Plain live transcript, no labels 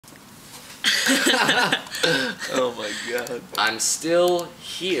Oh my god. I'm still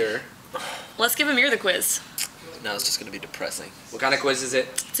here. Let's give Amir the quiz. Now it's just gonna be depressing. What kind of quiz is it?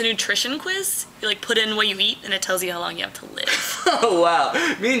 It's a nutrition quiz. You like put in what you eat and it tells you how long you have to live. Oh wow.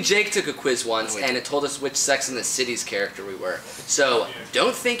 Me and Jake took a quiz once and it told us which Sex and the City's character we were. So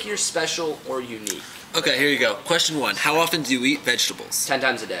don't think you're special or unique. Okay, here you go. Question 1. How often do you eat vegetables? 10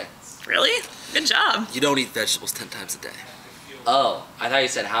 times a day. Really? Good job. You don't eat vegetables 10 times a day. Oh, I thought you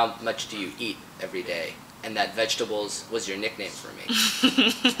said how much do you eat every day? And that vegetables was your nickname for me.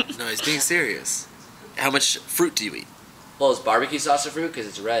 No, he's being serious. How much fruit do you eat? Well, is barbecue sauce a fruit? Because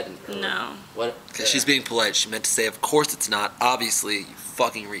it's red. No. What? Okay, she's being polite. She meant to say, of course it's not. Obviously, you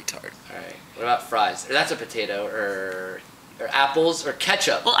fucking retard. Alright. What about fries? Or that's a potato. Or apples. Or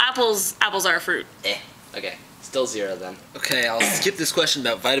ketchup. Well, apples are a fruit. Okay. Still 0 then. Okay, I'll skip this question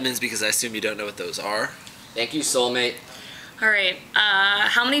about vitamins because I assume you don't know what those are. Thank you, soulmate. All right.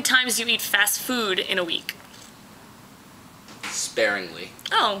 How many times do you eat fast food in a week? Sparingly.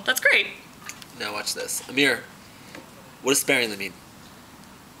 Oh, that's great. Now watch this. Amir, what does sparingly mean?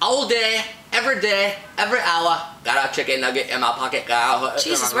 All day, every hour. Got a chicken nugget in my pocket.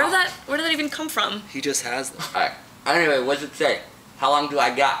 Jesus, where did that even come from? He just has them. Alright. Anyway, what does it say? How long do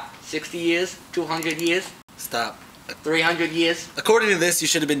I got? 60 years? 200 years? Stop. 300 years? According to this, you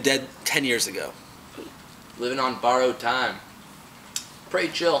should have been dead 10 years ago. Living on borrowed time. Pretty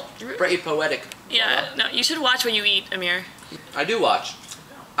chill. Pretty poetic. Yeah, no, you should watch what you eat, Amir. I do watch.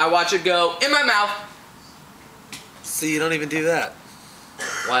 I watch it go in my mouth. So you don't even do that.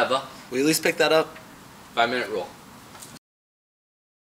 Whatever. Will you at least pick that up? 5-minute rule.